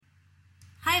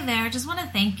Hi there. Just want to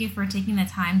thank you for taking the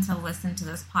time to listen to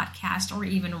this podcast or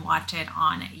even watch it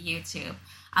on YouTube.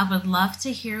 I would love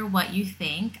to hear what you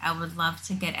think. I would love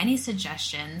to get any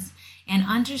suggestions and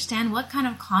understand what kind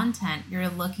of content you're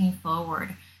looking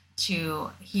forward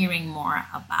to hearing more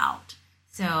about.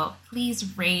 So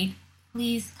please rate,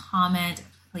 please comment,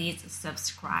 please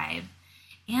subscribe.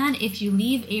 And if you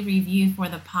leave a review for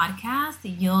the podcast,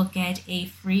 you'll get a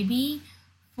freebie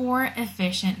for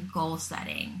efficient goal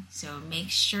setting. So make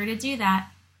sure to do that.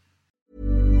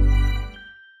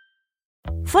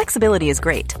 Flexibility is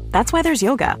great. That's why there's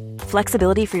yoga.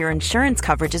 Flexibility for your insurance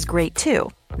coverage is great too.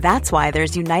 That's why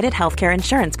there's United Healthcare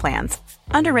Insurance Plans.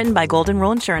 Underwritten by Golden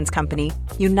Rule Insurance Company,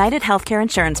 United Healthcare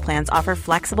Insurance Plans offer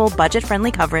flexible,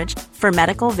 budget-friendly coverage for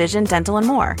medical, vision, dental, and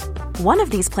more. One of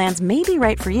these plans may be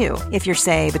right for you if you're,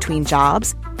 say, between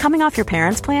jobs, coming off your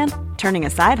parents' plan, turning a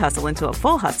side hustle into a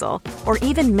full hustle, or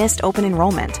even missed open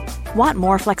enrollment. Want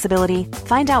more flexibility?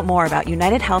 Find out more about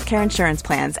United Healthcare Insurance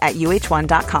Plans at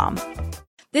uh1.com.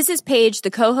 This is Paige,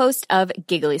 the co-host of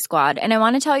Giggly Squad, and I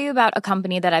want to tell you about a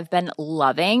company that I've been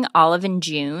loving, Olive &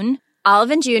 June.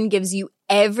 Olive & June gives you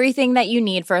everything that you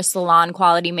need for a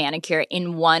salon-quality manicure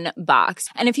in one box.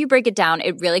 And if you break it down,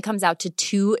 it really comes out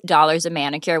to $2 a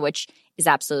manicure, which is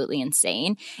absolutely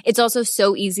insane. It's also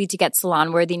so easy to get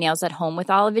salon-worthy nails at home with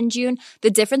Olive & June.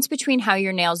 The difference between how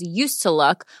your nails used to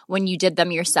look when you did them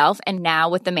yourself and now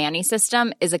with the Mani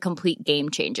system is a complete game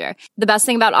changer. The best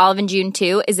thing about Olive & June,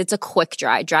 too, is it's a quick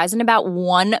dry. Dries in about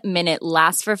 1 minute,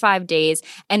 lasts for 5 days,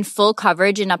 and full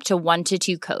coverage in up to 1 to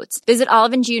 2 coats. Visit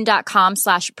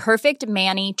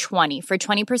oliveandjune.com/perfectmani20 for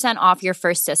 20% off your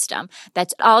first system.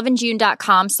 That's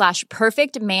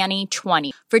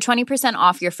oliveandjune.com/perfectmani20 for 20%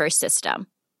 off your first system.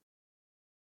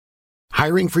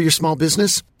 Hiring for your small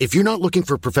business? If you're not looking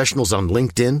for professionals on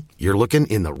LinkedIn, you're looking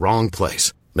in the wrong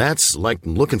place. That's like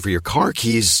looking for your car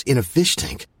keys in a fish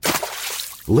tank.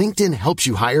 LinkedIn helps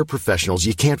you hire professionals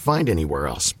you can't find anywhere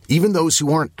else, even those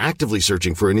who aren't actively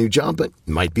searching for a new job but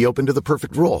might be open to the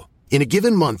perfect role. In a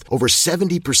given month, over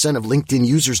 70% of LinkedIn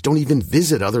users don't even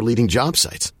visit other leading job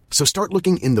sites. So start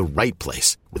looking in the right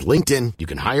place. With LinkedIn, you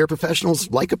can hire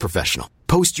professionals like a professional.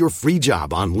 Post your free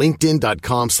job on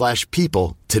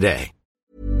linkedin.com/people today.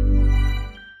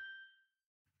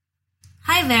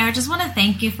 Hi there. Just want to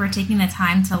thank you for taking the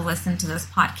time to listen to this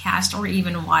podcast or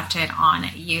even watch it on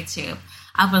YouTube.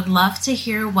 I would love to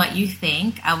hear what you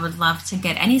think. I would love to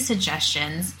get any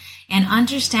suggestions and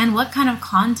understand what kind of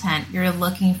content you're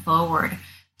looking forward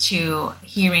to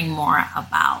hearing more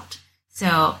about.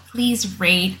 So please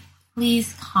rate,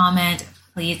 please comment,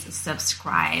 please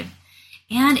subscribe.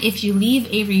 And if you leave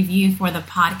a review for the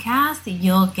podcast,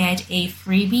 you'll get a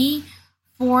freebie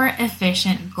for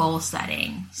efficient goal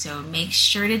setting. So make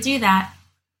sure to do that.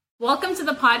 Welcome to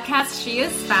the podcast, She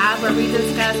is Fab, where we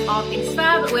discuss all things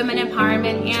fab, women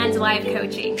empowerment, and life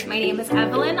coaching. My name is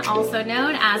Evelyn, also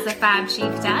known as the Fab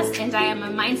Chiefess, and I am a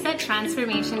mindset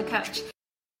transformation coach.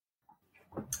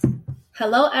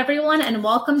 Hello, everyone, and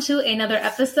welcome to another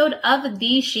episode of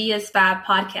the She is Fab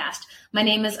podcast. My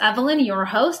name is Evelyn, your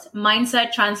host,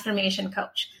 mindset transformation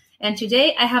coach. And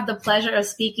today I have the pleasure of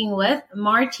speaking with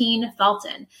Martine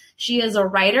Felton. She is a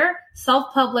writer,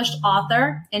 self-published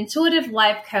author, intuitive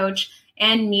life coach,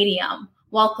 and medium.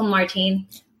 Welcome, Martine.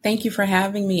 Thank you for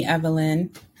having me,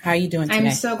 Evelyn. How are you doing today?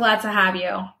 I'm so glad to have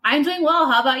you. I'm doing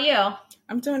well. How about you?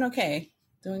 I'm doing okay.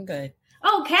 Doing good.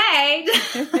 Okay.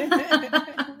 I'm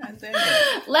doing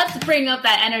good. Let's bring up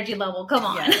that energy level. Come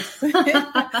on. Yes.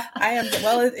 I am.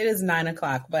 Well, it is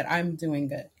 9:00, but I'm doing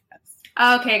good.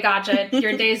 Okay, gotcha.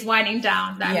 Your day's winding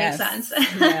down. That makes sense.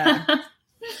 Yeah.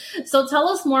 So tell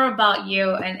us more about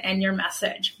you and your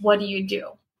message. What do you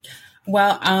do?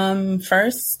 Well,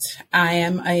 first, I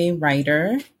am a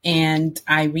writer, and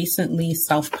I recently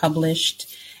self-published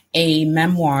a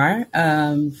memoir,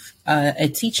 a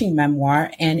teaching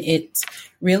memoir, and it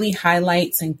really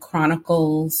highlights and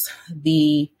chronicles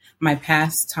my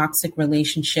past toxic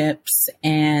relationships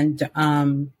and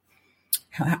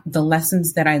the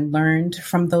lessons that I learned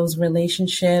from those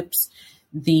relationships,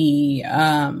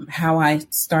 how I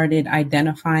started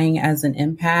identifying as an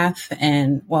empath.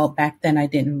 And well, back then I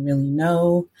didn't really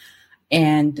know.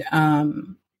 And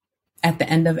at the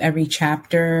end of every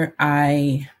chapter,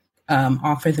 I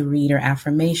offer the reader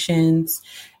affirmations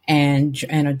and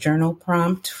a journal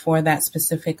prompt for that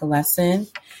specific lesson.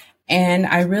 And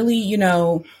I really,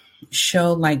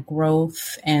 show like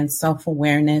growth and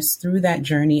self-awareness through that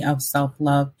journey of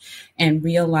self-love and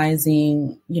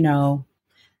realizing,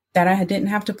 that I didn't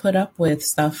have to put up with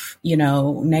stuff,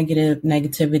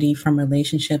 negativity from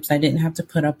relationships. I didn't have to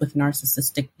put up with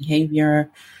narcissistic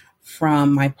behavior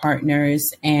from my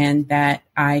partners, and that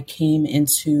I came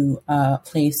into a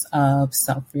place of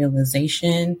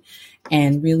self-realization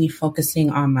and really focusing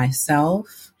on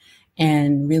myself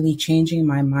and really changing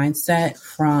my mindset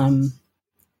from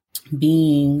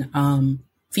being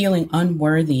feeling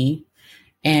unworthy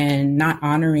and not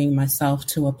honoring myself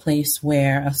to a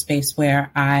space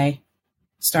where I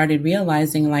started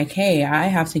realizing like, hey, I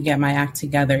have to get my act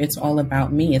together. It's all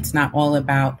about me. It's not all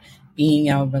about being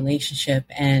in a relationship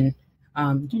and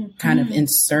kind of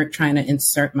trying to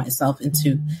insert myself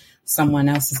into someone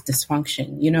else's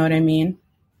dysfunction. You know what I mean?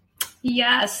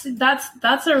 Yes,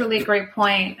 that's a really great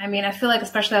point. I mean, I feel like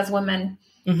especially as women,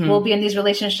 we'll be in these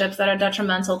relationships that are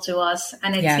detrimental to us,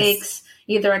 and it takes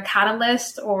either a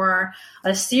catalyst or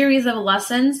a series of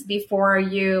lessons before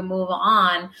you move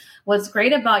on. What's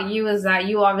great about you is that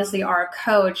you obviously are a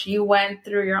coach. You went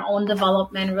through your own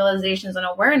development, realizations, and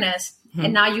awareness.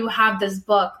 And now you have this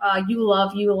book, You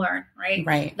Love, You Learn, right?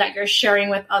 Right. That you're sharing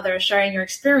with others, sharing your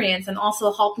experience, and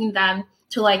also helping them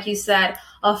to, like you said,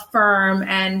 affirm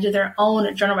and do their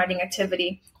own journal writing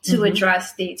activity to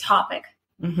address the topic.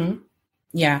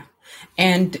 Yeah.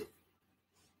 And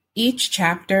each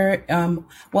chapter,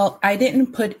 I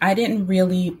didn't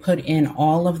really put in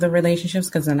all of the relationships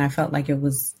because then I felt like it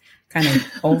was kind of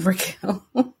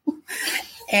overkill.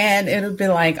 And it would be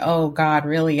like, oh God,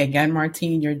 really again,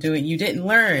 Martine, you didn't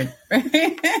learn.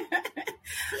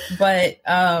 But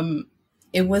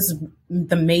it was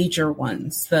the major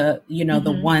ones, the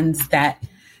ones that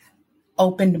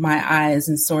opened my eyes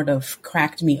and sort of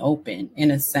cracked me open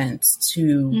in a sense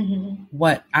to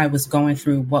what I was going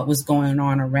through, what was going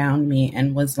on around me,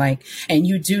 and was like, and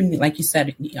you do, like you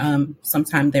said,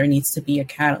 sometimes there needs to be a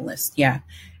catalyst. Yeah.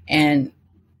 And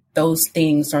those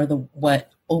things are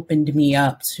what opened me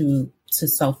up to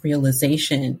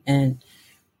self-realization and,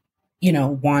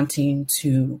 wanting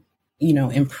to,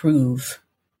 improve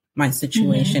my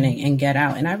situation and get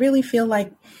out. And I really feel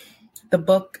like the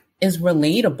book is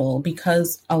relatable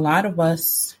because a lot of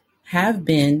us have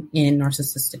been in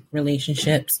narcissistic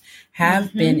relationships,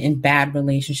 have been in bad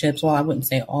relationships. Well, I wouldn't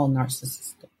say all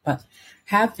narcissistic, but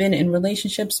have been in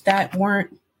relationships that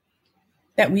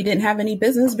we didn't have any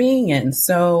business being in.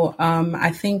 So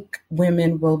I think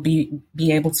women will be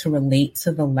able to relate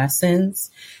to the lessons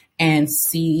and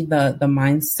see the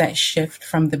mindset shift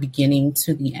from the beginning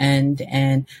to the end,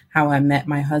 and how I met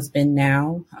my husband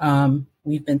now.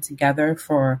 We've been together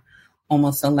for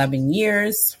almost 11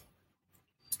 years,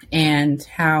 and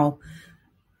how,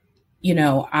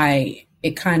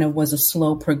 it kind of was a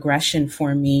slow progression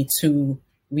for me to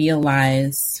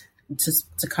realize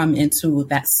to come into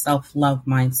that self-love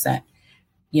mindset,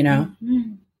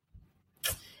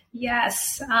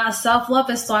 Yes. Self-love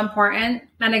is so important.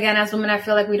 And again, as women, I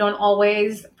feel like we don't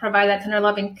always provide that tender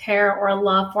loving care or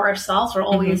love for ourselves. We're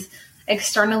always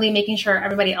externally making sure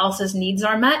everybody else's needs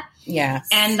are met. Yes.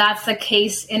 And that's the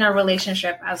case in a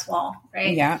relationship as well,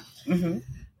 right? Yeah.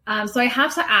 So I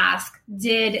have to ask,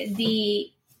 did the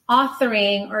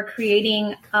authoring or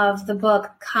creating of the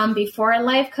book come before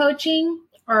life coaching,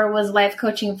 or was life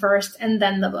coaching first and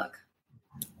then the book?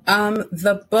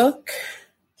 The book,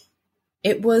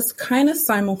 it was kind of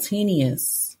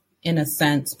simultaneous in a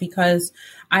sense, because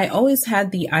I always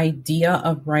had the idea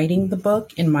of writing the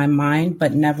book in my mind,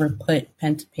 but never put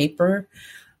pen to paper.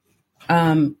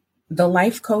 The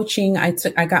life coaching, I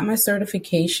got my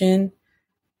certification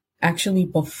actually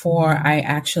before I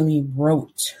actually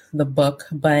wrote the book,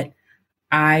 but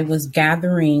I was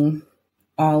gathering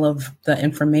all of the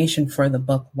information for the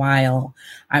book while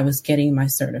I was getting my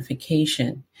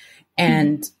certification.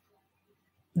 And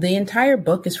the entire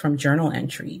book is from journal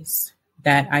entries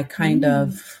that I kind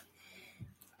of,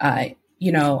 I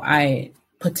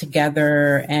put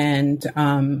together and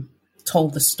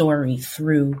told the story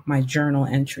through my journal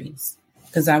entries,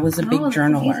 because I was a big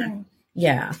journaler. Amazing.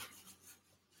 Yeah.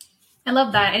 I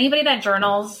love that. Anybody that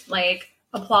journals,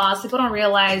 applause. People don't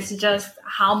realize just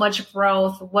how much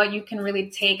growth, what you can really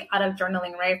take out of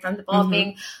journaling, right? From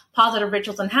developing positive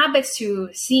rituals and habits to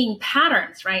seeing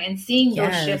patterns, right? And seeing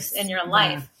those shifts in your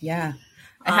life. Yeah.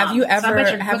 Have you ever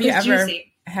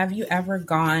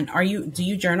gone, do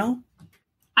you journal?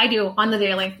 I do, on the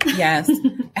daily. Yes.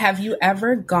 Have you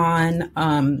ever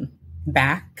gone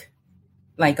back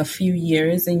like a few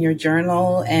years in your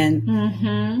journal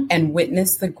and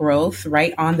witnessed the growth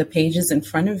right on the pages in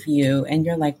front of you, and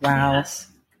you're like, wow,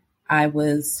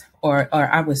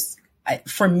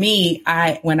 for me,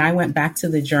 when I went back to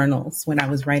the journals when I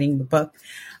was writing the book,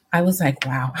 I was like,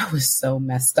 wow, I was so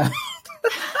messed up.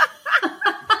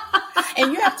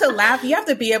 And you have to laugh. You have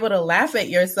to be able to laugh at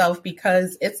yourself,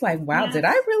 because it's like, wow, did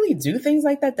I really do things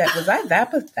like that? Was I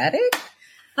that pathetic?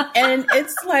 And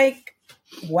it's like,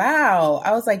 wow.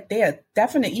 I was like, they're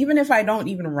definite. Even if I don't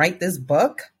even write this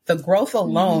book, the growth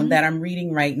alone that I'm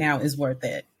reading right now is worth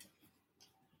it.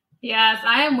 Yes,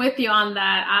 I am with you on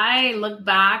that. I look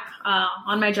back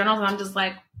on my journals and I'm just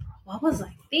like, what was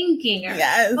I thinking? Or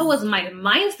what was my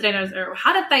mindset? Or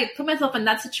how did I put myself in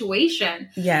that situation?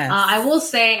 Yes. I will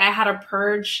say I had a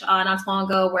purge not so long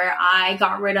ago where I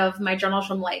got rid of my journals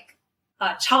from like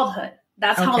childhood.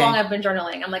 That's how long I've been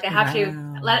journaling. I'm like, I have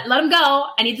to let them go.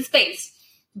 I need the space.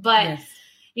 But,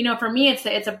 you know, for me,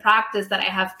 it's a practice that I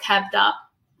have kept up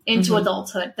into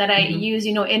adulthood that I use,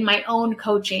 you know, in my own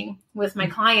coaching with my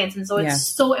clients. And so it's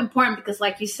so important because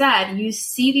like you said, you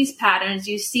see these patterns,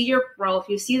 you see your growth,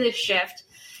 you see the shift,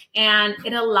 and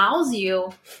it allows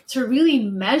you to really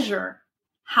measure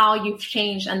how you've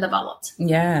changed and developed.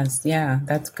 Yes. Yeah,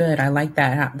 that's good. I like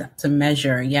that to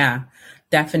measure. Yeah,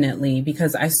 definitely.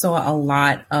 Because I saw a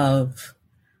lot of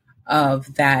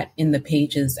that in the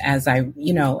pages as I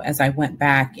went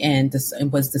back and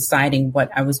was deciding what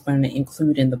I was going to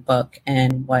include in the book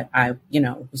and what I,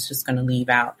 was just going to leave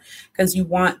out, because you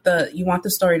want the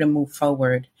story to move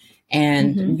forward.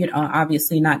 And,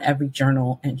 obviously not every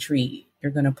journal entry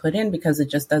you're going to put in, because it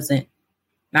just doesn't,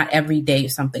 not every day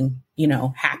something,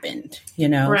 happened,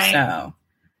 Right. So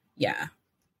yeah.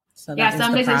 So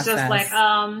some days it's just like,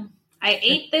 I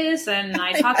ate this and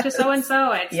I talked to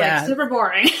so-and-so. It's like super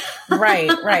boring.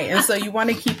 Right. And so you want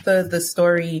to keep the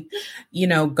story,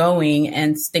 going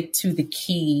and stick to the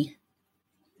key,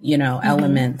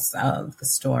 elements of the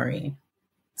story.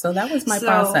 So that was my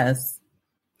process.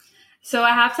 So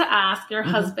I have to ask your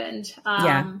husband.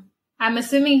 I'm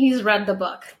assuming he's read the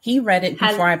book. He read it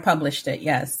before I published it.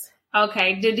 Yes.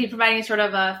 Okay. Did he provide any sort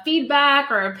of a feedback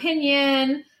or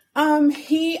opinion?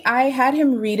 I had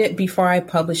him read it before I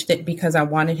published it because I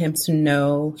wanted him to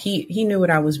know, he knew what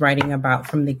I was writing about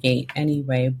from the gate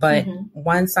anyway. But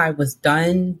once I was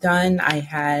done, I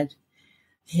had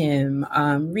him,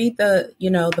 read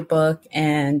the book,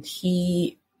 and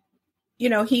he,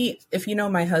 if you know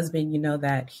my husband, you know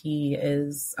that he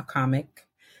is a comic.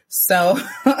 So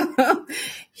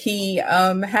he,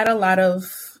 had a lot of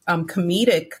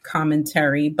comedic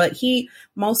commentary, but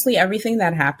mostly everything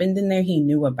that happened in there he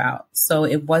knew about. So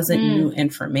it wasn't new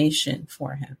information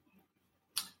for him.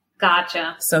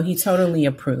 Gotcha. So he totally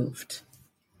approved.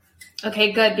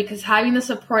 Okay, good. Because having the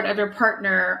support of your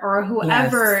partner or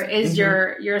whoever is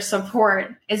your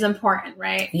support is important,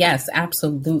 right? Yes,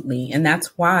 absolutely. And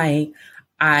that's why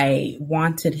I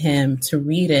wanted him to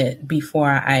read it before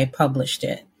I published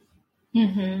it.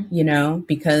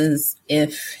 Because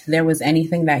if there was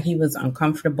anything that he was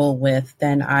uncomfortable with,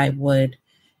 then I would,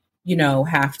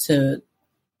 have to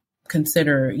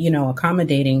consider,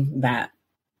 accommodating that.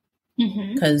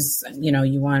 Because, you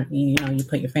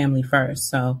put your family first.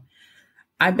 So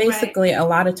I basically, a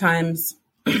lot of times,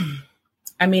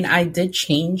 I did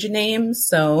change names.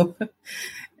 So,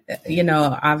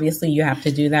 obviously you have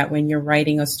to do that when you're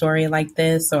writing a story like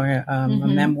this or a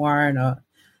memoir.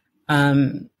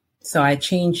 So I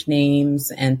changed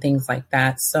names and things like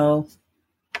that. So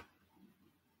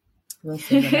we'll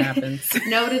see what happens.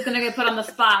 Nobody's going to get put on the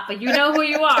spot, but you know who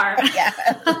you are. Yes.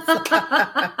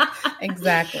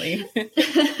 Exactly.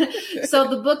 So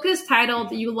the book is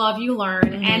titled You Love, You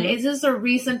Learn. And is this a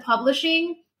recent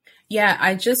publishing? Yeah,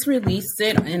 I just released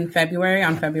it in February,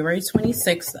 on February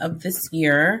 26th of this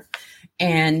year.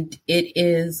 And it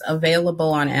is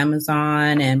available on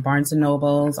Amazon and Barnes &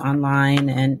 Noble's online,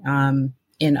 and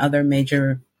in other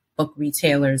major book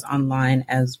retailers online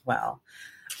as well.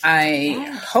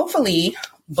 Hopefully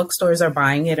bookstores are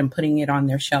buying it and putting it on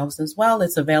their shelves as well.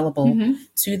 It's available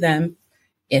to them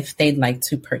if they'd like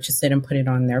to purchase it and put it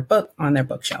on their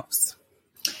bookshelves.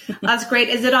 That's great.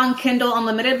 Is it on Kindle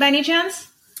Unlimited by any chance?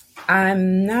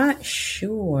 I'm not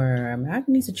sure. I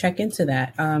need to check into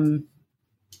that.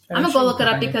 I'm going to go look it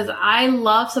up because I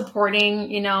love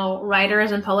supporting,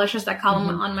 writers and publishers that come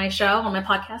on my show, on my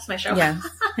podcast, my show. Yes.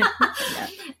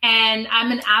 And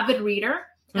I'm an avid reader.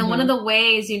 And one of the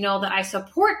ways, that I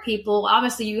support people,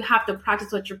 obviously you have to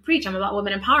practice what you preach. I'm about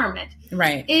women empowerment.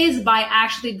 Right. Is by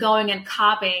actually going and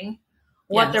copying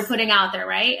what they're putting out there,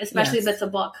 right? Especially if it's a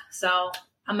book. So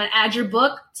I'm going to add your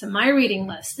book to my reading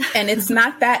list. And it's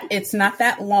not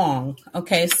that long.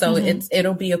 Okay. So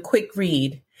it'll be a quick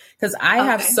read. Because I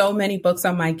have so many books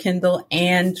on my Kindle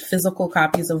and physical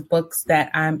copies of books that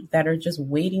are just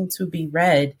waiting to be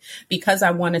read because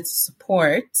I wanted to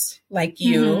support like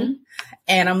you.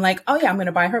 And I'm like, oh yeah, I'm going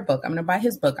to buy her book. I'm going to buy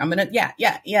his book.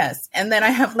 Yes. And then I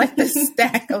have like this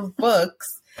stack of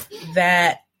books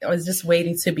that was just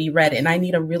waiting to be read. And I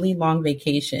need a really long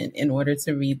vacation in order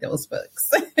to read those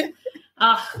books.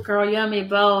 Oh, girl, you and me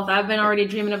both. I've been already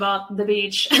dreaming about the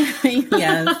beach.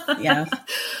 Yes.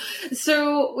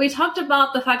 So we talked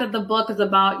about the fact that the book is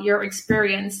about your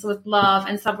experience with love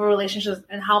and several relationships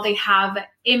and how they have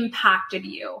impacted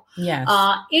you. Yes.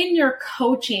 In your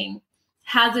coaching,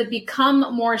 has it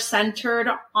become more centered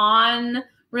on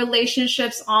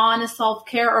relationships, on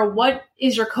self-care, or what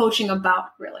is your coaching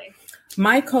about really?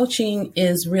 My coaching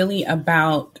is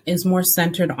more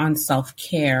centered on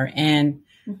self-care and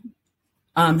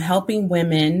helping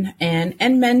women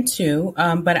and men too.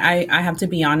 But I have to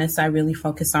be honest, I really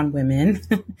focus on women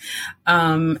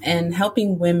and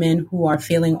helping women who are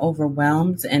feeling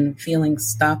overwhelmed and feeling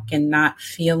stuck and not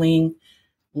feeling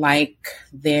like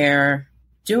they're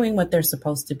doing what they're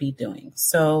supposed to be doing.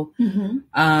 So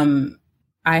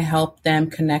I help them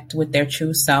connect with their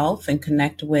true self and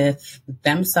connect with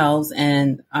themselves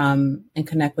and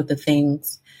connect with the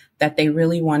things that they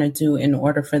really want to do in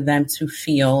order for them to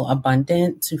feel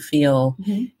abundant, to feel,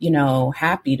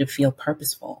 happy, to feel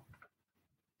purposeful.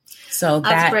 So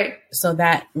that's great. So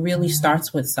that really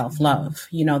starts with self-love.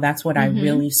 That's what I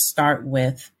really start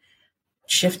with,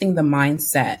 shifting the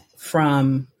mindset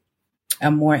from a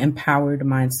more empowered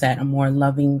mindset, a more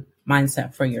loving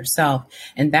mindset for yourself.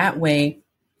 And that way,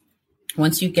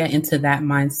 once you get into that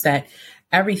mindset,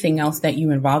 everything else that you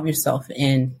involve yourself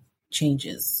in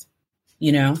changes,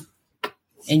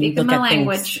 and you look at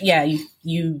language. Things,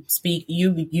 you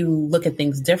look at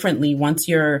things differently once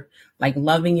you're like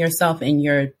loving yourself and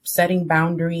you're setting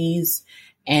boundaries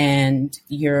and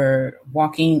you're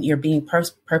being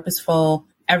purposeful.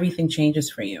 Everything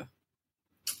changes for you.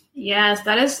 Yes,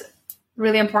 that is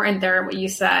really important there, what you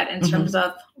said in terms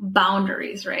of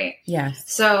boundaries, right? Yes.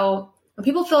 So what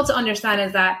people fail to understand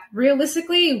is that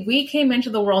realistically, we came into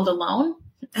the world alone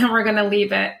and we're going to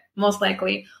leave it most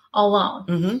likely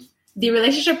alone. The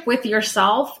relationship with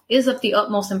yourself is of the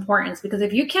utmost importance, because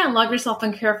if you can't love yourself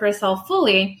and care for yourself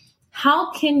fully,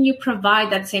 how can you provide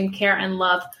that same care and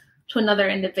love to another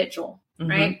individual,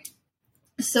 right?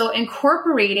 So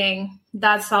incorporating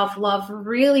that self-love,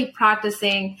 really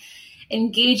practicing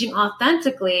engaging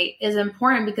authentically is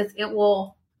important because it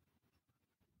will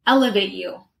elevate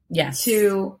you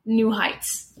to new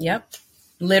heights. Yep.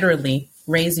 Literally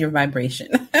raise your vibration.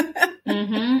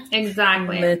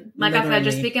 Exactly. Like I said,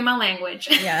 just speaking my language.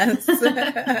 Yes.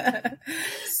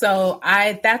 So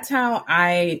that's how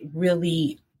I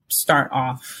really start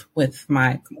off with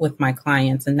my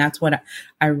clients. And that's what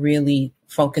I really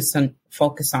focus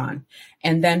on.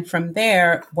 And then from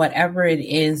there, whatever it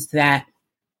is that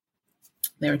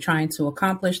they're trying to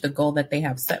accomplish, the goal that they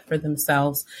have set for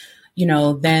themselves,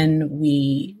 then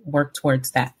we work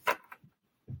towards that.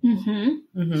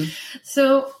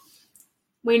 So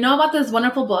we know about this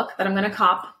wonderful book that I'm going to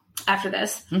cop after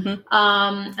this.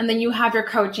 And then you have your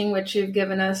coaching, which you've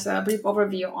given us a brief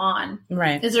overview on.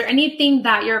 Right. Is there anything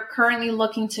that you're currently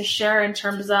looking to share in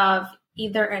terms of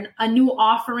either a new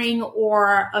offering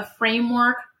or a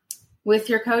framework with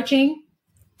your coaching?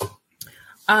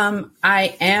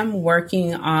 I am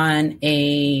working on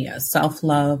a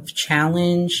self-love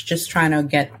challenge, just trying to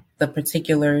get the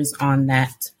particulars on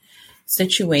that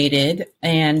situated,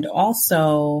 and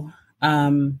also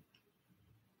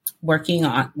working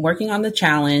on the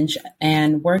challenge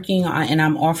and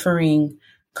I'm offering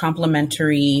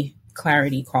complimentary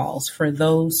clarity calls for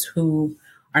those who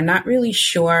are not really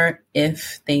sure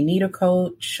if they need a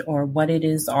coach or what it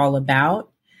is all about.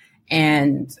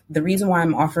 And the reason why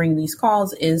I'm offering these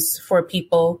calls is for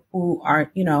people who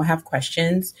are, have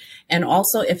questions. And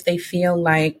also if they feel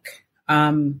like,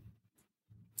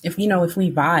 if we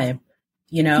vibe,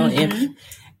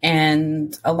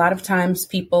 and a lot of times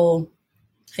people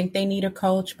think they need a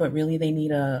coach, but really they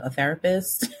need a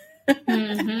therapist.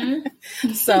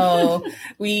 So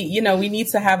we need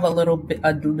to have a little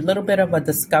bit of a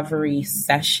discovery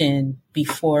session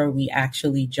before we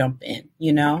actually jump in,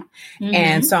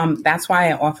 and so that's why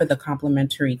I offer the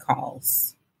complimentary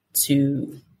calls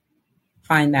to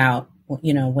find out,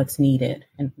 what's needed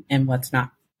and what's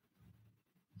not.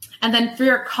 And then for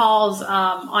your calls,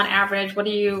 on average,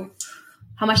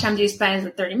 how much time do you spend? Is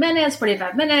it 30 minutes,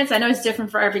 45 minutes? I know it's different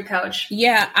for every coach.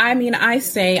 Yeah. I mean, I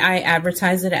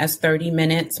advertise it as 30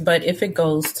 minutes, but if it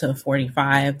goes to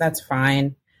 45, that's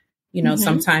fine.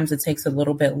 Sometimes it takes a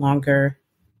little bit longer,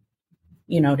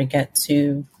 to get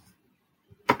to,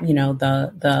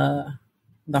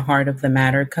 the heart of the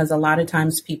matter. Because a lot of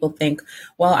times people think,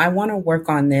 well, I want to work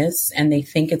on this, and they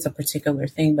think it's a particular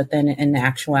thing, but then in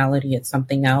actuality, it's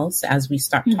something else. As we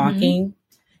start talking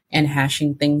and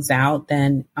hashing things out,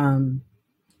 then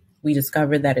we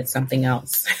discover that it's something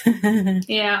else.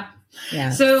 Yeah. Yeah.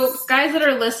 So guys that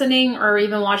are listening or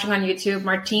even watching on YouTube,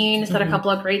 Martine said a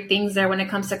couple of great things there when it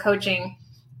comes to coaching.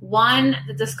 One,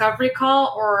 the discovery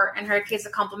call, or in her case, a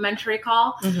complimentary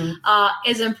call,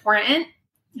 is important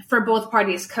for both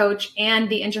parties, coach and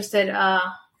the interested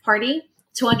party,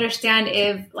 to understand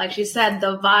if, like she said,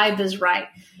 the vibe is right,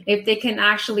 if they can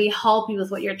actually help you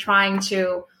with what you're trying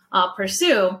to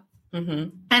pursue.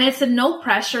 And it's a no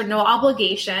pressure, no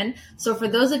obligation. So for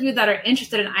those of you that are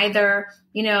interested in either,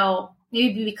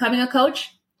 maybe becoming a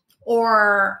coach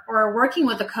or working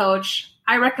with a coach,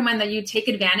 I recommend that you take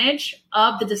advantage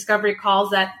of the discovery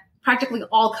calls that practically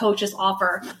all coaches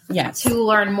offer to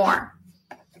learn more.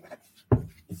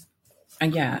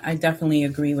 Yeah, I definitely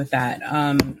agree with that.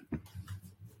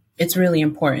 It's really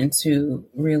important to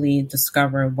really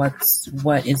discover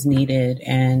what is needed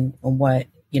and what,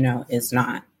 is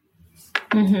not.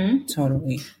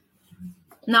 Totally.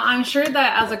 Now, I'm sure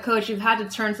that as a coach, you've had to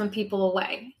turn some people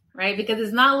away, right? Because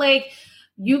it's not like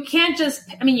you can't just,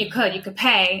 you could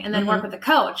pay and then work with a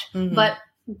coach, but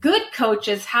good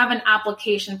coaches have an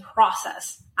application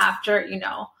process after,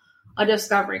 a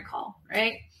discovery call,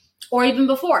 right? Or even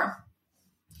before.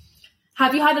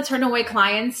 Have you had to turn away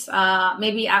clients,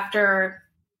 maybe after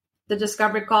the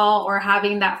discovery call or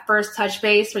having that first touch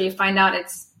base where you find out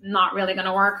it's not really going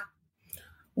to work?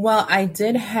 Well, I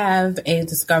did have a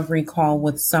discovery call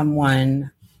with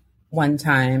someone one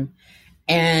time,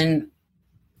 and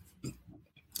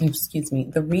excuse me,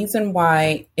 the reason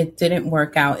why it didn't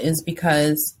work out is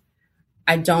because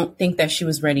I don't think that she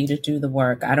was ready to do the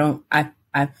work.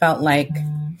 I felt like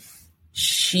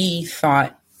she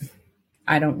thought,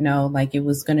 I don't know, like it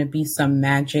was going to be some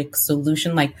magic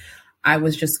solution. Like I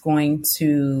was just going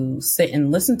to sit and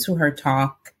listen to her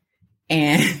talk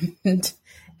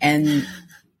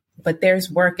but there's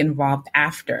work involved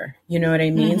after, you know what I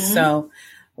mean? So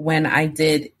when I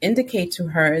did indicate to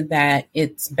her that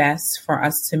it's best for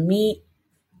us to meet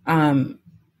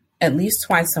at least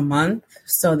twice a month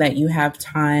so that you have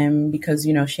time, because,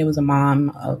 she was a mom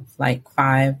of like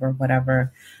 5 or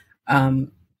whatever.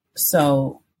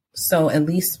 So at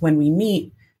least when we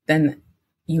meet, then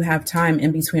you have time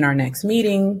in between our next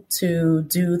meeting to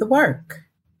do the work,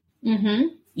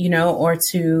 or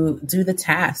to do the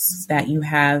tasks that you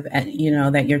have,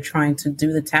 that you're trying to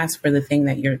do the task for the thing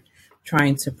that you're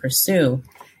trying to pursue.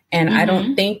 And I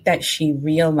don't think that she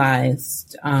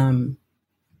realized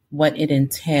what it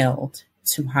entailed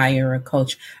to hire a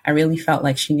coach. I really felt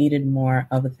like she needed more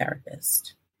of a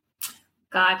therapist.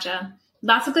 Gotcha.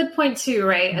 That's a good point too,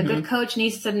 right? A good coach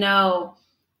needs to know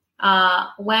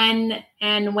when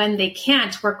they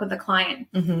can't work with a client.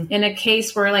 In a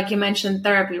case where, like you mentioned,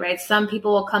 therapy, right? Some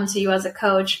people will come to you as a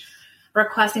coach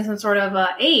requesting some sort of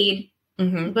aid,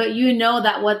 but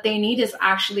that what they need is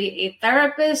actually a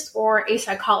therapist or a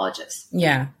psychologist.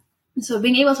 Yeah. So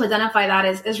being able to identify that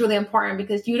is really important,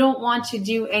 because you don't want to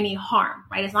do any harm,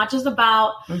 right? It's not just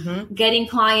about getting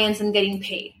clients and getting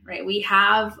paid, right? We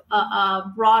have a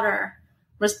broader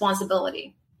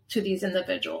responsibility to these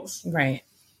individuals. Right.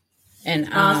 And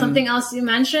something else you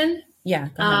mentioned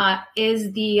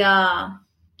is the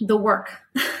work.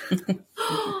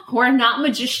 We're not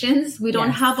magicians. We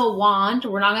don't have a wand.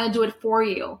 We're not going to do it for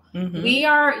you. We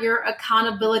are your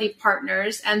accountability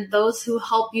partners and those who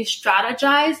help you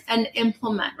strategize and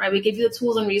implement, right? We give you the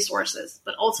tools and resources,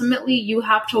 but ultimately you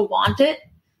have to want it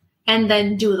and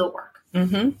then do the work.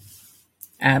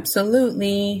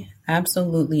 Absolutely,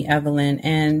 Evelyn.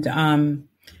 And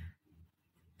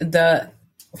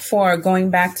for going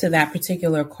back to that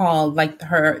particular call, like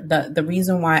the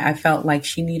reason why I felt like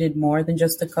she needed more than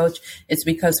just a coach is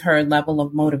because her level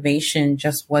of motivation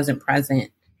just wasn't present.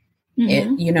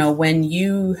 When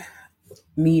you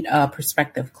meet a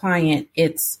prospective client,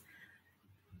 it's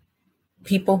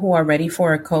people who are ready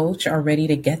for a coach, are ready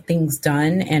to get things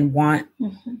done and want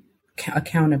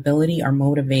accountability, are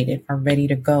motivated, are ready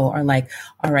to go, are like,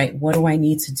 all right, what do I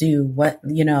need to do? What,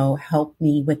 help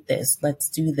me with this. Let's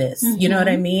do this. You know what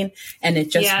I mean? And it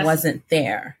just wasn't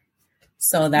there.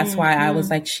 So that's why I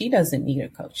was like, she doesn't need a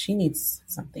coach. She needs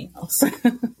something else.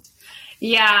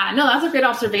 Yeah, no, that's a great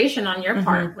observation on your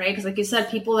part, right? Because like you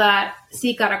said, people that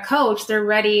seek out a coach, they're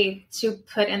ready to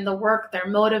put in the work. They're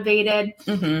motivated.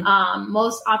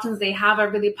 Most often they have a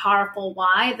really powerful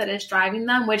why that is driving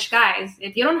them, which, guys,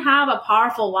 if you don't have a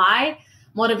powerful why,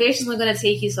 motivation is only going to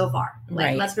take you so far.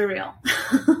 Like, let's be real.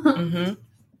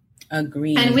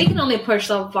 Agreed. And we can only push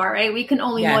so far, right? We can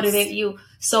only motivate you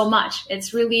so much.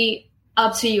 It's really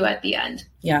up to you at the end.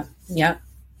 Yeah. Yep.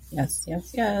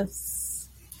 Yes.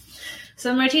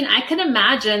 So Martine, I can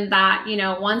imagine that,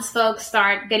 once folks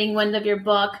start getting wind of your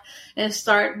book and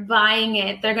start buying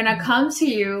it, they're going to come to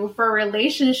you for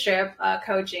relationship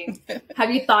coaching. Have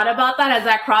you thought about that? Has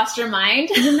that crossed your mind?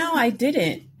 No, I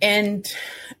didn't. And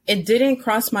it didn't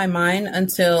cross my mind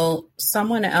until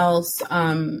someone else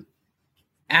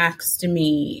asked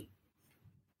me.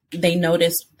 They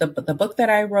noticed the book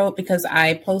that I wrote because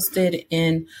I posted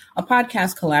in a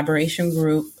podcast collaboration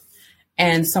group,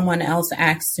 and someone else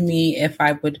asked me if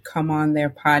I would come on their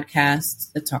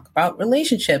podcast to talk about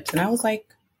relationships. And I was like,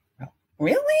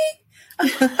 really?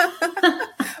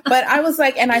 But I was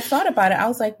like, and I thought about it. I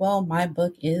was like, well, my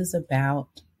book is about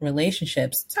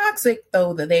relationships, toxic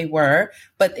though that they were,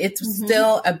 but it's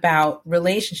still about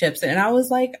relationships. And I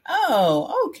was like,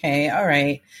 oh, okay. All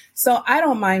right. So I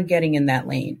don't mind getting in that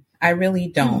lane. I really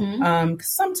don't.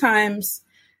 'Cause sometimes,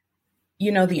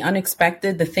 the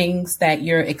unexpected, the things that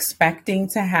you're expecting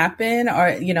to happen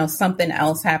or, something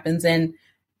else happens. And,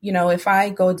 if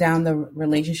I go down the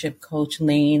relationship coach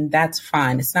lane, that's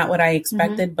fine. It's not what I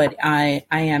expected, but I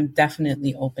am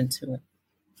definitely open to it.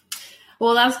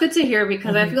 Well, that's good to hear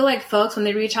because I feel like folks, when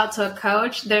they reach out to a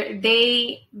coach,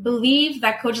 they believe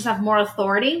that coaches have more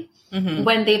authority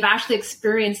when they've actually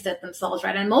experienced it themselves,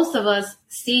 right? And most of us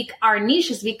seek our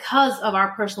niches because of our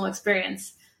personal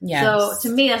experience. Yes. So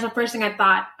to me, that's the first thing I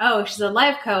thought, oh, she's a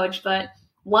life coach. But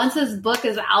once this book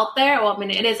is out there, well, I mean,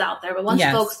 it is out there, but once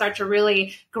folks start to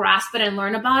really grasp it and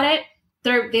learn about it,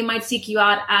 they might seek you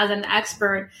out as an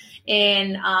expert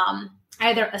in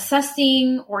either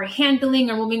assessing or handling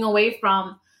or moving away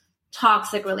from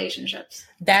toxic relationships.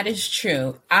 That is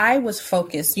true. I was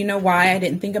focused. You know why I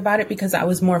didn't think about it? Because I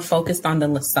was more focused on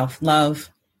the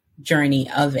self-love journey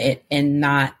of it and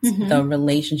not the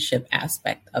relationship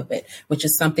aspect of it, which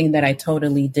is something that I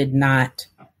totally did not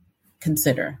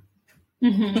consider.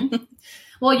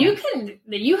 Well, you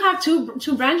have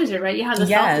two branches here, right? You have the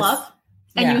self-love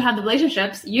and you have the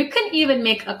relationships. You can even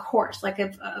make a course. Like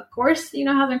if a course,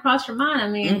 hasn't crossed your mind, I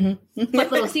mean, put a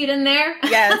little seed in there.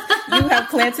 Yes, you have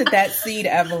planted that seed,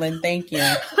 Evelyn. Thank you.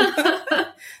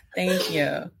 Thank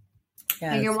you.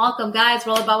 Yes. And you're welcome, guys.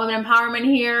 We're all about women empowerment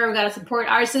here. We got to support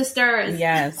our sisters.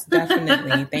 Yes,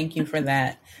 definitely. Thank you for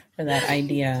that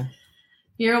idea.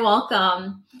 You're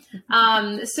welcome.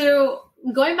 So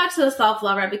going back to the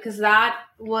self-love, right? Because that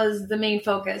was the main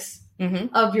focus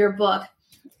of your book.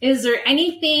 Is there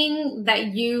anything that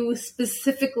you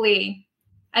specifically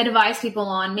advise people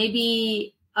on?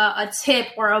 Maybe a tip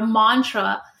or a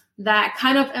mantra that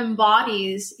kind of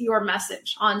embodies your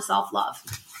message on self-love?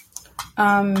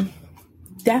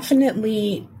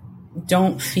 Definitely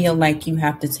don't feel like you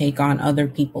have to take on other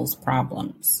people's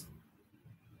problems.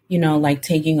 Like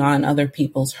taking on other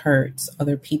people's hurts,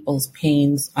 other people's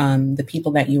pains, the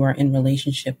people that you are in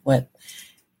relationship with.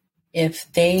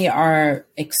 If they are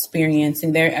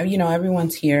experiencing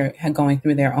everyone's here going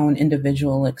through their own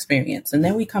individual experience. And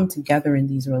then we come together in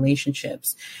these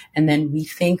relationships. And then we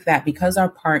think that because our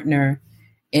partner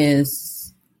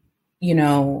is,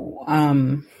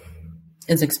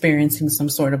 is experiencing some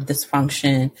sort of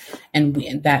dysfunction and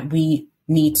that we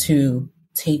need to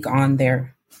take on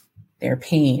their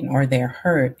pain or their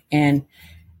hurt. And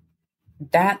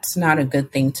that's not a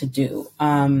good thing to do.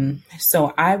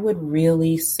 So I would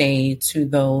really say to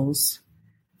those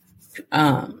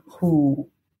who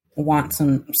want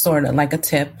some sort of like a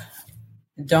tip,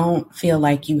 don't feel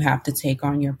like you have to take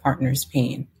on your partner's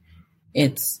pain.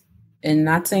 And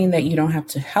not saying that you don't have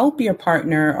to help your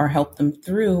partner or help them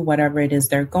through whatever it is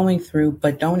they're going through,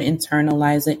 but don't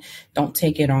internalize it. Don't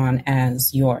take it on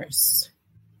as yours.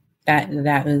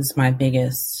 That is my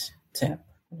biggest tip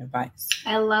and advice.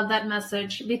 I love that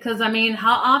message because, I mean,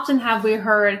 how often have we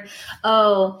heard,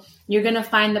 oh, you're going to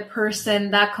find the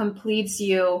person that completes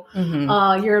you,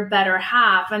 your better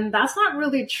half. And that's not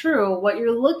really true.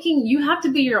 You have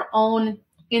to be your own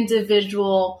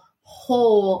individual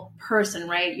whole person,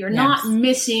 right? You're not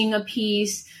missing a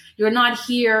piece. You're not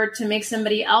here to make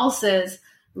somebody else's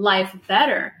life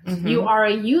better. You are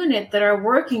a unit that are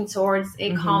working towards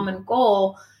a common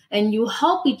goal, and you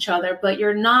help each other, but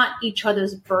you're not each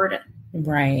other's burden.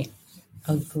 Right.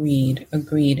 Agreed.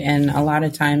 And a lot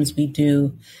of times we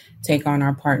do take on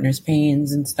our partner's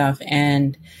pains and stuff.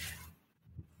 And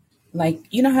like,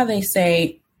 how they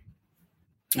say,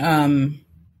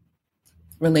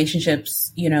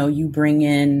 relationships, you bring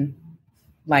in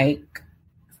like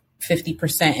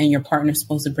 50% and your partner's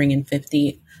supposed to bring in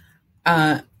 50.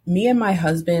 Me and my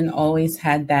husband always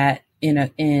had that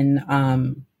in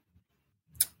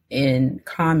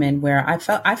common, where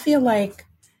I feel like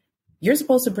you're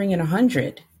supposed to bring in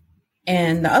 100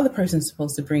 and the other person's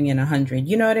supposed to bring in 100.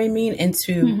 You know what I mean? And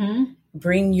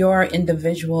bring your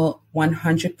individual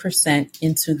 100%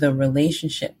 into the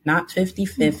relationship, not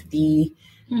 50-50,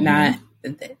 not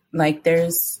like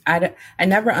I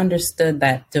never understood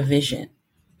that division,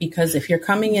 because if you're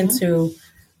coming into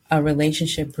a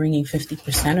relationship bringing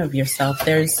 50% of yourself,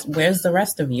 where's the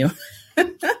rest of you?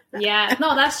 Yeah,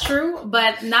 no, that's true.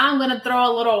 But now I'm going to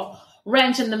throw a little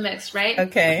wrench in the mix, right?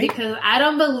 Okay. Because I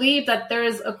don't believe that there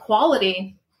is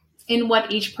equality in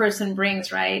what each person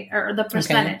brings, right? Or the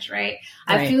percentage, right?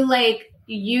 I feel like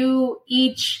you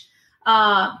each,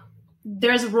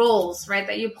 there's roles, right,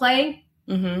 that you play.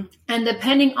 Mm-hmm. And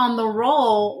depending on the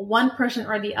role, one person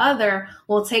or the other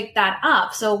will take that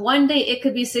up. So one day it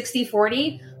could be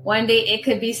 60-40. One day it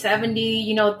could be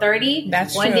 70-30.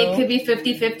 That's one true. day it could be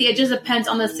 50-50. It just depends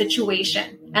on the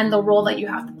situation and the role that you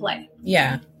have to play.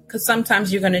 Yeah. Because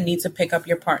sometimes you're going to need to pick up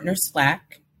your partner's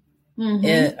slack.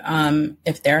 Mm-hmm.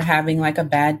 If they're having like a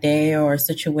bad day or a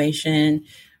situation,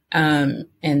 and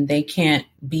they can't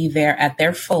be there at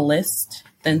their fullest,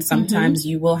 then sometimes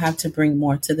you will have to bring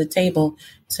more to the table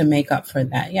to make up for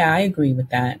that. Yeah, I agree with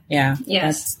that. Yeah.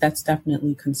 Yes. That's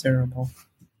definitely considerable.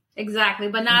 Exactly.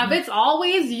 But now if it's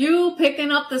always you picking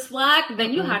up the slack,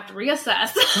 then you have to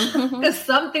reassess because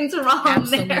something's wrong.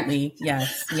 Absolutely. There.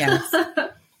 Yes.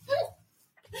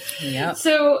 Yep.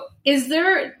 So is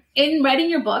there, in writing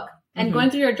your book and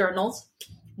going through your journals,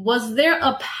 was there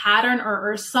a pattern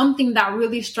or something that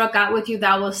really struck out with you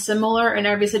that was similar in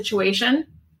every situation?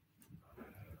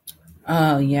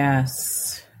 Oh,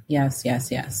 yes.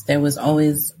 There was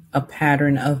always a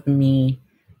pattern of me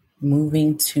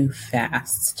moving too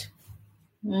fast,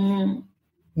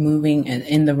 moving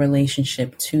in the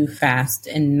relationship too fast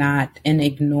and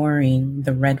ignoring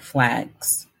the red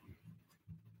flags,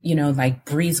 like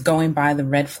breeze going by the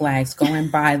red flags,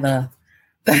 going by the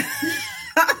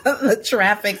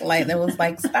traffic light that was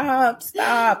like, stop.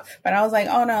 But I was like,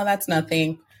 oh no, that's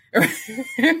nothing.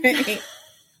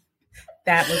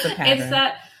 That was the pattern. It's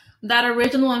that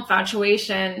original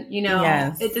infatuation,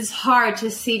 Yes. It is hard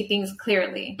to see things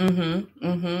clearly.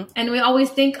 Mm-hmm. And we always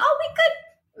think, we could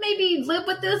maybe live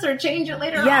with this or change it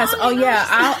later yes. on. Oh, yeah.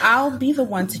 I'll be the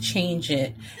one to change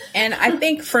it. And I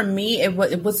think for me, it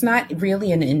was not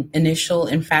really an initial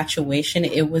infatuation.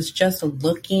 It was just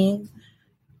looking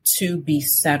to be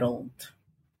settled.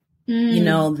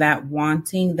 That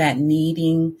wanting, that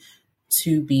needing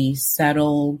to be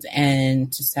settled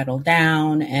and to settle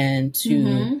down and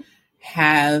to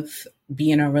be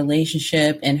in a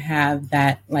relationship and have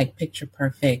that like picture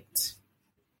perfect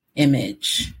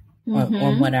image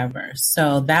or whatever.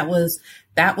 So that was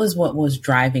what was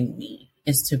driving me,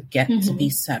 is to get to be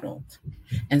settled.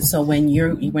 And so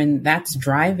when that's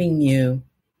driving you,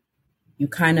 you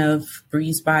kind of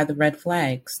breeze by the red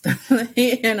flags,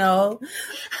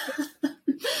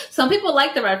 Some people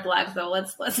like the red flags, though.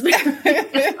 Let's be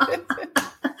real.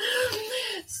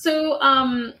 So,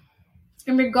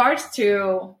 in regards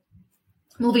to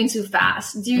moving too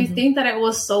fast, do you think that it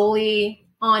was solely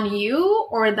on you,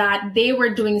 or that they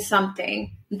were doing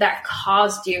something that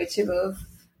caused you to move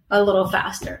a little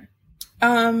faster?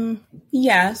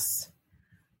 Yes.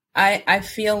 I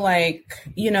feel like,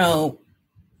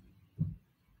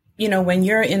 when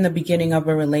you're in the beginning of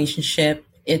a relationship,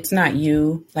 it's not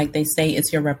you. Like they say,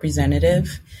 it's your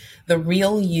representative. The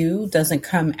real you doesn't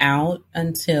come out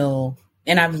until,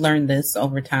 and I've learned this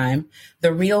over time,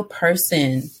 the real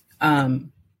person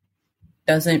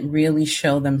doesn't really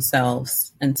show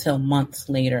themselves until months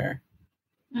later.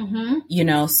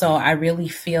 So I really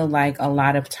feel like a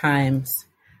lot of times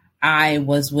I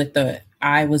was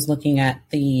looking at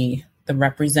the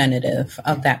representative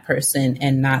of that person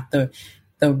and not the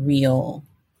real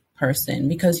person,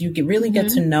 because you really get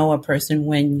to know a person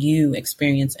when you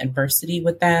experience adversity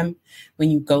with them,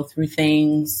 when you go through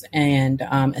things, and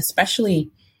especially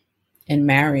in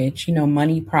marriage,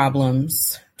 money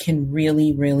problems can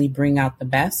really, really bring out the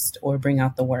best or bring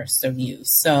out the worst of you.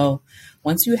 So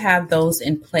once you have those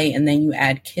in play and then you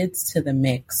add kids to the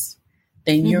mix,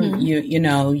 then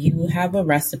you have a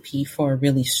recipe for a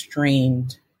really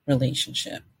strained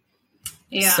relationship.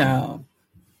 Yeah. So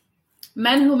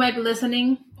men who might be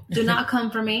listening, do not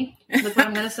come for me. That's what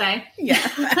I'm going to say. Yeah.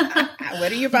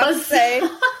 What are you about to say?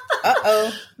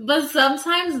 Uh-oh. But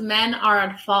sometimes men are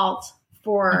at fault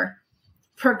for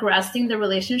progressing the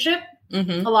relationship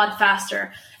a lot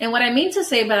faster. And what I mean to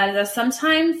say by that is that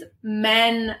sometimes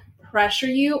men pressure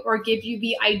you or give you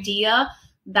the idea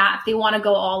that they want to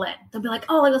go all in. They'll be like,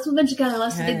 let's move in together.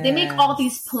 They make all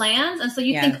these plans. And so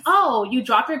you think, you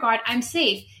drop your guard. I'm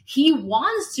safe. He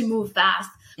wants to move fast.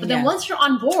 But then once you're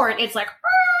on board, it's like,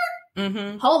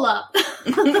 hold up.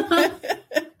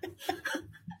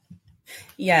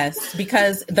 Yes,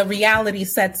 because the reality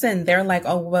sets in. They're like,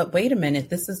 oh, well, wait a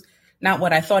minute. This is not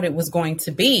what I thought it was going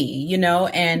to be, you know?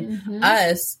 And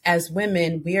us as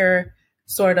women, we're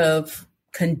sort of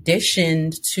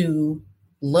conditioned to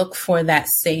look for that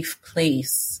safe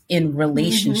place in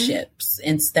relationships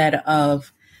instead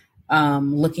of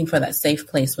looking for that safe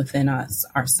place within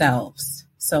ourselves.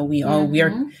 So we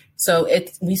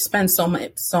spend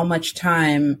so much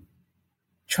time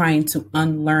trying to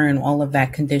unlearn all of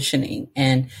that conditioning.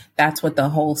 And that's what the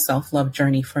whole self-love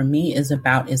journey for me is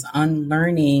about, is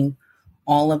unlearning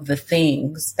all of the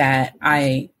things that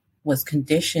I was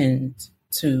conditioned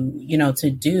to, you know, to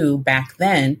do back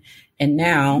then. And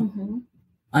now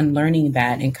unlearning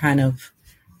that and kind of,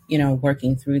 you know,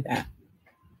 working through that.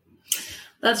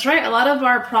 That's right. A lot of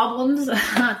our problems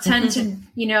tend to,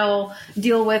 you know,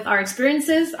 deal with our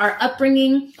experiences, our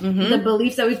upbringing, the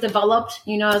beliefs that we've developed,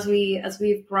 you know, as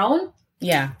we've grown.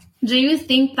 Yeah. Do you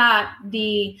think that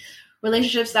the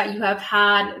relationships that you have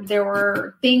had, there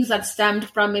were things that stemmed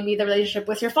from maybe the relationship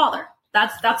with your father?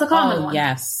 That's a common one.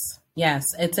 Yes.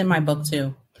 Yes. It's in my book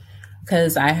too.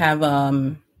 Because I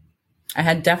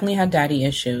definitely had daddy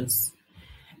issues.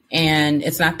 And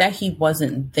it's not that he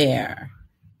wasn't there.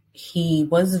 He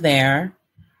was there.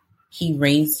 He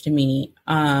raised me.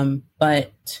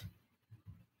 But,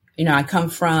 you know, I come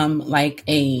from like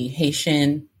a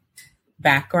Haitian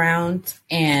background.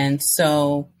 And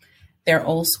so they're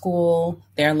old school.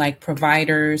 They're like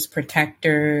providers,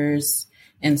 protectors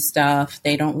and stuff.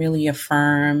 They don't really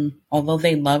affirm, although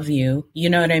they love you. You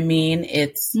know what I mean?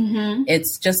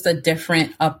 It's just a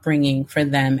different upbringing for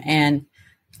them. And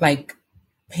like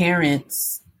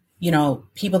parents, you know,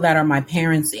 people that are my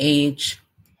parents' age,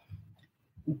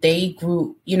 they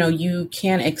grew, you know, you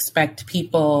can't expect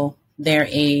people their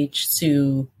age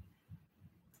to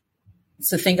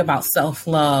think about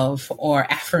self-love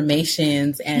or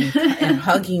affirmations and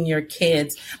hugging your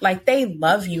kids. Like, they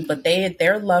love you, but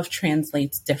their love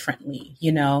translates differently,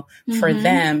 you know. For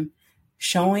them,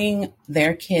 showing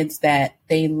their kids that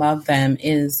they love them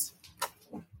is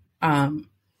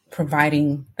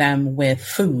providing them with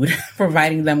food,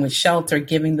 providing them with shelter,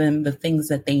 giving them the things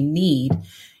that they need,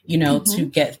 you know,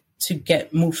 to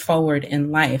move forward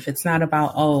in life. It's not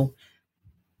about,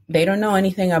 they don't know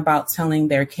anything about telling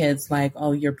their kids like,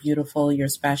 oh, you're beautiful, you're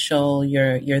special,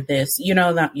 you're this, you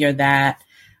know, that you're that.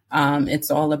 It's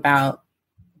all about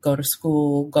go to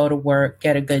school, go to work,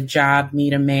 get a good job,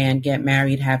 meet a man, get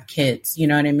married, have kids. You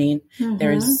know what I mean?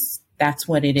 That's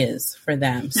what it is for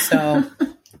them. So,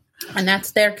 and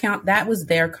that's that was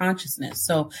their consciousness.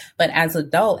 So, but as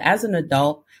an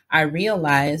adult, I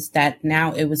realized that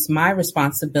now it was my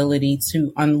responsibility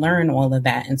to unlearn all of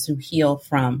that and to heal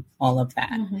from all of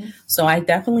that. So I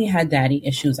definitely had daddy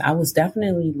issues. I was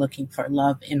definitely looking for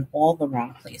love in all the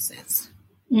wrong places.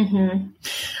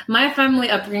 My family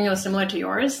upbringing was similar to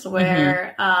yours,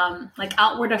 where like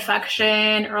outward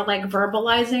affection or like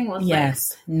verbalizing was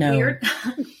weird.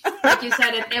 Like you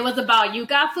said, it was about, you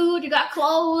got food, you got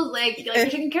clothes, like you're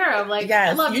taken care of. Like,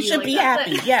 I love you. You should be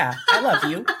happy. Yeah, I love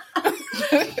you.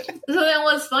 So then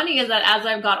what's funny is that as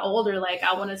I've got older, like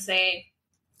I want to say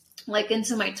like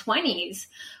into my 20s,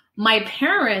 my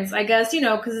parents, I guess, you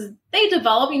know, because they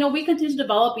develop, you know, we continue to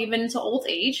develop even into old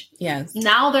age. Yes.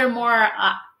 Now they're more,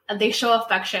 they show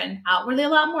affection outwardly a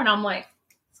lot more. And I'm like,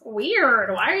 it's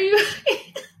weird. Why are you?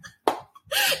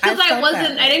 Because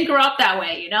I didn't grow up that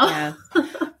way, you know? Yeah.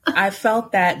 I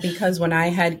felt that because when I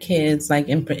had kids, like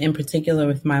in particular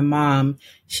with my mom,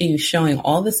 she was showing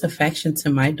all this affection to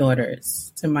my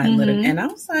daughters, to my little, and I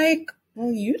was like,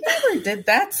 well, you never did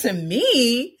that to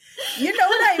me. You know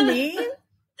what I mean?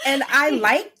 And I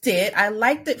liked it. I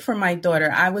liked it for my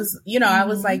daughter. I was, you know, I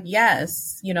was like,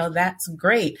 yes, you know, that's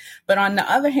great. But on the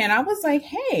other hand, I was like,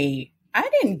 hey, I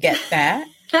didn't get that.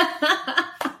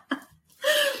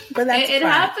 But that's it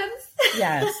happens.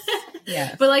 Yes.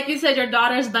 Yes. But like you said, your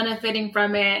daughter's benefiting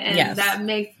from it, and that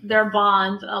makes their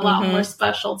bond a lot more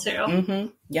special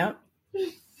too. Yep.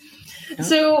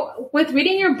 So with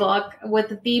reading your book with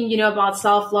the theme, you know, about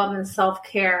self-love and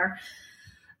self-care,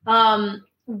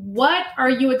 what are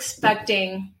you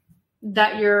expecting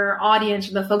that your audience,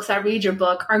 the folks that read your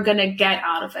book, are going to get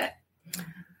out of it?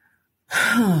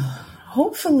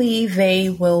 Hopefully they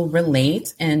will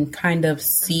relate and kind of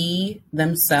see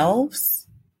themselves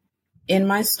in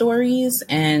my stories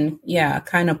and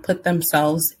kind of put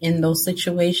themselves in those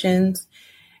situations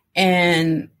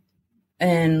and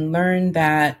learn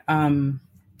that,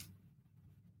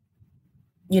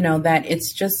 you know, that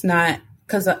it's just not,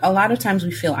 because a lot of times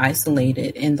we feel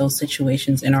isolated in those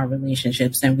situations in our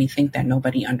relationships, and we think that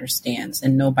nobody understands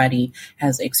and nobody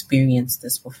has experienced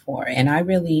this before. And I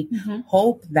really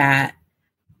hope that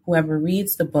whoever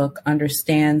reads the book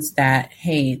understands that,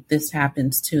 hey, this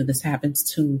happens to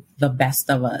the best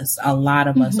of us. A lot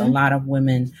of us, a lot of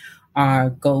women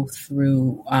go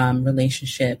through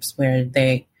relationships where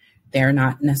they're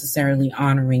not necessarily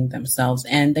honoring themselves,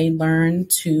 and they learn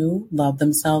to love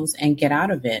themselves and get out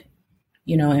of it,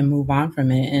 you know, and move on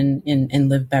from it and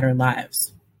live better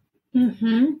lives.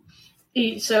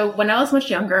 So when I was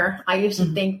much younger, I used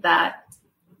to think that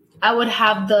I would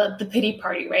have the pity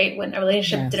party, right? When a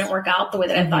relationship didn't work out the way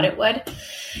that I thought it would.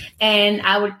 And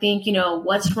I would think, you know,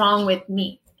 what's wrong with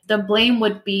me? The blame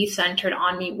would be centered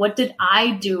on me. What did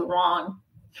I do wrong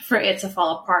for it to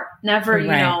fall apart? Never,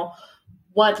 you know,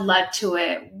 what led to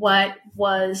it? What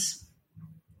was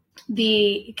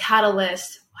the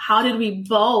catalyst? How did we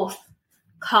both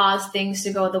cause things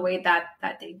to go the way that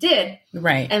they did?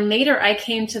 Right. And later I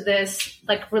came to this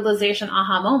like realization,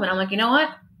 aha moment. I'm like, you know what?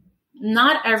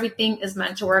 Not everything is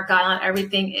meant to work out. Not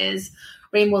everything is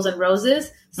rainbows and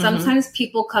roses. Sometimes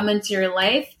people come into your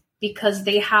life because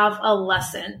they have a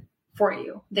lesson for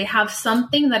you. They have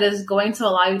something that is going to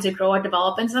allow you to grow or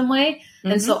develop in some way.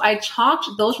 And so I chalked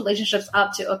those relationships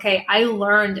up to, okay, I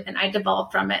learned and I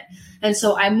developed from it. And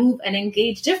so I move and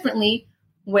engage differently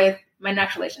with my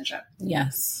next relationship.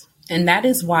 Yes. And that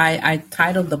is why I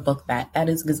titled the book that. That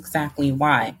is exactly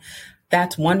why.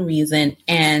 That's one reason.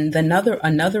 And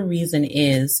another reason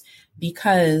is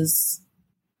because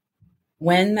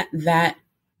when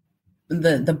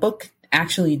the book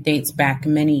actually dates back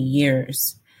many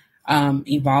years,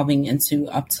 evolving into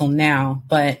up till now.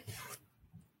 But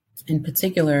in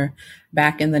particular,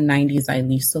 back in the 90s, I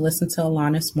used to listen to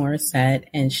Alanis Morissette,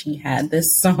 and she had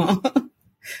this song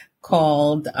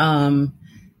called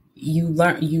You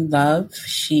Love, You Love,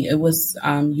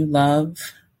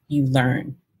 You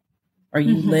Learn. Or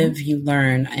you live, you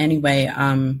learn. Anyway,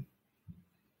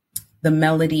 the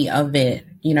melody of it,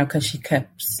 you know, because she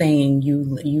kept saying, you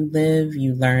live,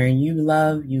 you learn, you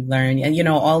love, you learn, and, you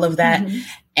know, all of that.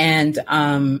 And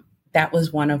that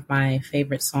was one of my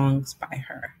favorite songs by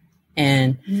her.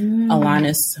 And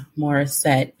Alanis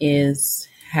Morissette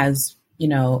has, you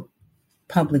know,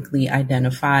 publicly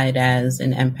identified as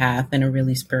an empath and a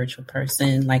really spiritual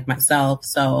person like myself.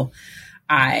 So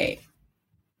I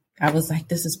was like,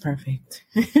 this is perfect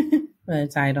for the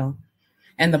title.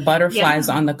 And the butterflies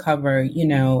on the cover, you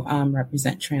know,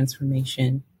 represent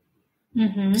transformation.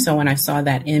 So when I saw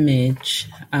that image,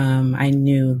 I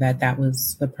knew that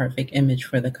was the perfect image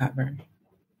for the cover.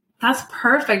 That's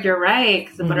perfect. You're right.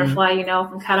 'Cause the butterfly, you know,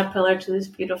 from caterpillar to this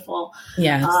beautiful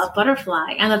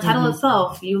butterfly. And the title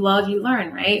itself, You Love, You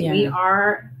Learn, right? Yeah. We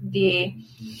are the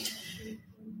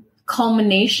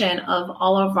culmination of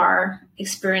all of our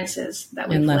experiences that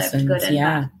we've lived, good and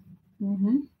bad.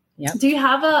 Yep. Do you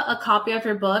have a copy of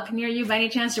your book near you by any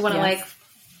chance? You want to like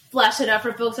flash it up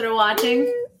for folks that are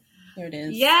watching? Here it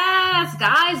is. Yes,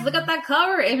 guys, look at that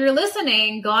cover. If you're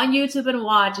listening, go on YouTube and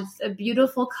watch. It's a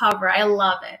beautiful cover. I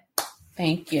love it.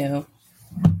 Thank you.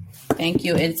 Thank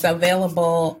you. It's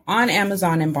available on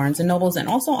Amazon and Barnes & Nobles, and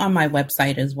also on my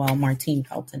website as well,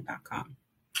 martinepelton.com.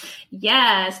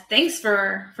 Yes. Thanks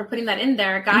for putting that in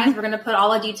there. Guys, we're going to put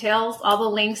all the details, all the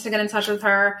links to get in touch with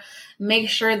her. Make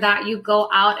sure that you go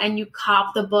out and you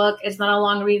cop the book. It's not a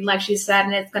long read, like she said,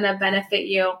 and it's going to benefit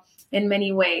you in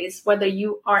many ways, whether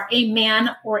you are a man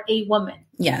or a woman.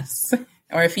 Yes.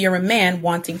 Or if you're a man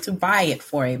wanting to buy it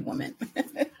for a woman.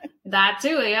 That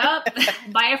too, yep.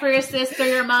 Buy it for your sister,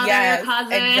 your mother, your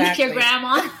cousin, your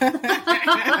grandma.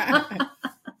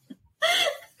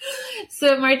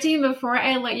 So, Martine, before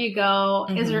I let you go,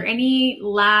 is there any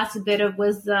last bit of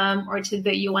wisdom or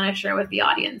tidbit you want to share with the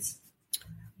audience?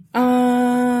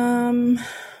 Again,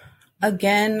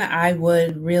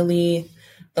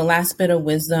 the last bit of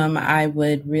wisdom I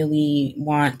would really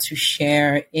want to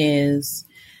share is,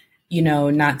 you know,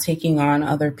 not taking on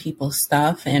other people's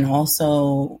stuff, and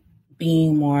also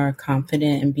being more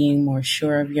confident and being more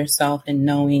sure of yourself, and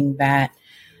knowing that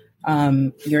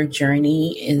your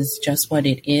journey is just what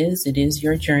it is. It is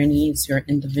your journey. It's your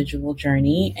individual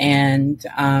journey. And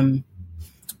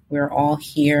we're all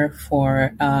here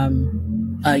for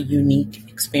a unique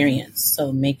experience.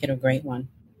 So make it a great one.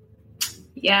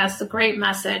 Yes, a great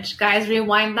message. Guys,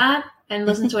 rewind that and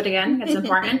listen to it again. It's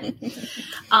important.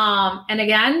 And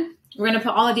again, we're going to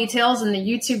put all the details in the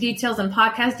YouTube details and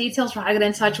podcast details for how to get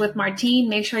in touch with Martine.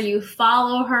 Make sure you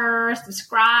follow her,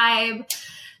 subscribe,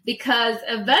 because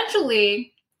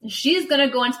eventually she's going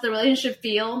to go into the relationship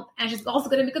field, and she's also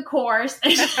going to make a course.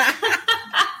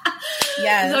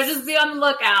 Yes. So just be on the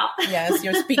lookout. Yes,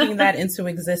 you're speaking that into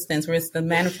existence, whereas the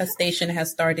manifestation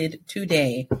has started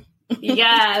today.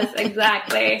 Yes,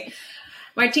 exactly.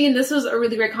 Martine, this was a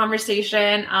really great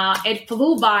conversation. It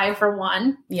flew by for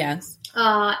one. Yes.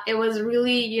 It was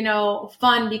really,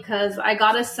 fun because I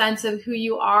got a sense of who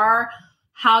you are,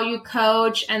 how you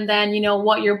coach, and then,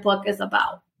 what your book is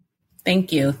about.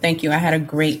 Thank you. Thank you. I had a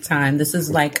great time. This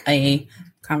is like a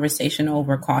conversation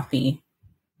over coffee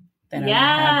that I would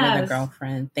have with a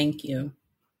girlfriend. Thank you.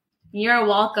 You're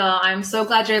welcome. I'm so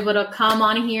glad you're able to come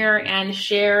on here and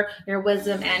share your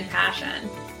wisdom and passion.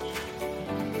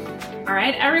 All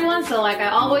right, everyone. So like I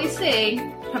always say,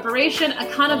 preparation,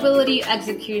 accountability,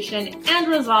 execution, and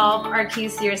resolve are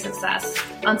keys to your success.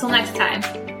 Until next time.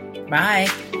 Bye.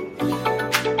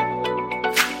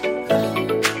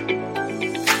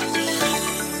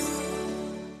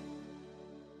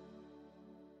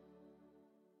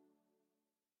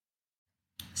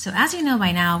 So as you know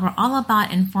by now, we're all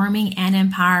about informing and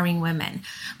empowering women.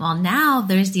 Well, now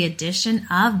there's the addition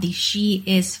of the She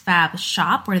Is Fab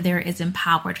shop, where there is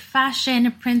empowered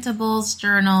fashion, printables,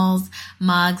 journals,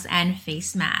 mugs, and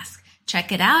face masks.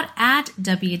 Check it out at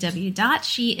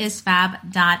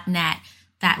www.sheisfab.net.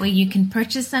 That way you can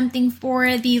purchase something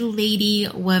for the lady,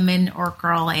 woman, or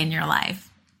girl in your life.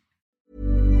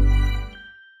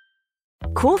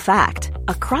 Cool fact,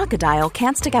 a crocodile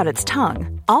can't stick out its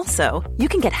tongue. Also, you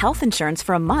can get health insurance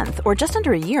for a month or just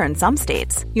under a year in some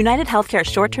states. United Healthcare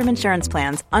short-term insurance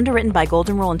plans, underwritten by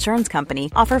Golden Rule Insurance Company,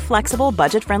 offer flexible,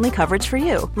 budget-friendly coverage for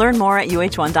you. Learn more at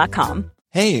uh1.com.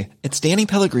 Hey, it's Danny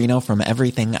Pellegrino from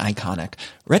Everything Iconic.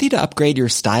 Ready to upgrade your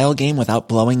style game without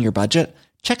blowing your budget?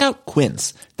 Check out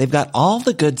Quince. They've got all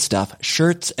the good stuff,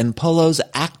 shirts and polos,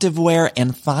 activewear,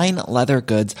 and fine leather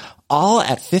goods, all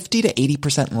at 50 to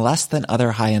 80% less than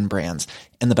other high-end brands.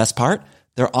 And the best part?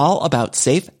 They're all about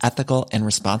safe, ethical, and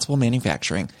responsible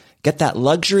manufacturing. Get that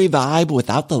luxury vibe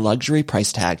without the luxury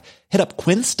price tag. Hit up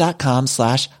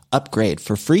quince.com/upgrade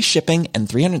for free shipping and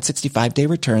 365-day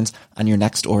returns on your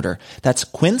next order. That's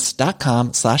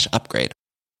quince.com/upgrade.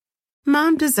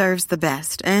 Mom deserves the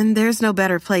best, and there's no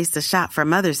better place to shop for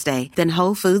Mother's Day than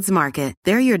Whole Foods Market.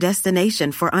 They're your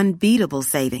destination for unbeatable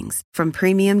savings, from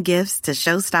premium gifts to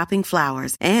show-stopping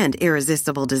flowers and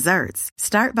irresistible desserts.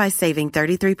 Start by saving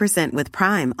 33% with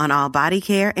Prime on all body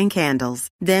care and candles.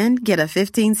 Then get a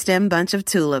 15-stem bunch of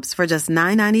tulips for just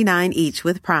 $9.99 each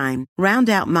with Prime. Round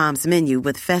out Mom's menu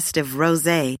with festive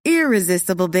rosé,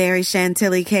 irresistible berry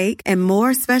chantilly cake, and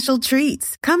more special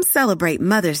treats. Come celebrate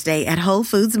Mother's Day at Whole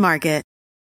Foods Market.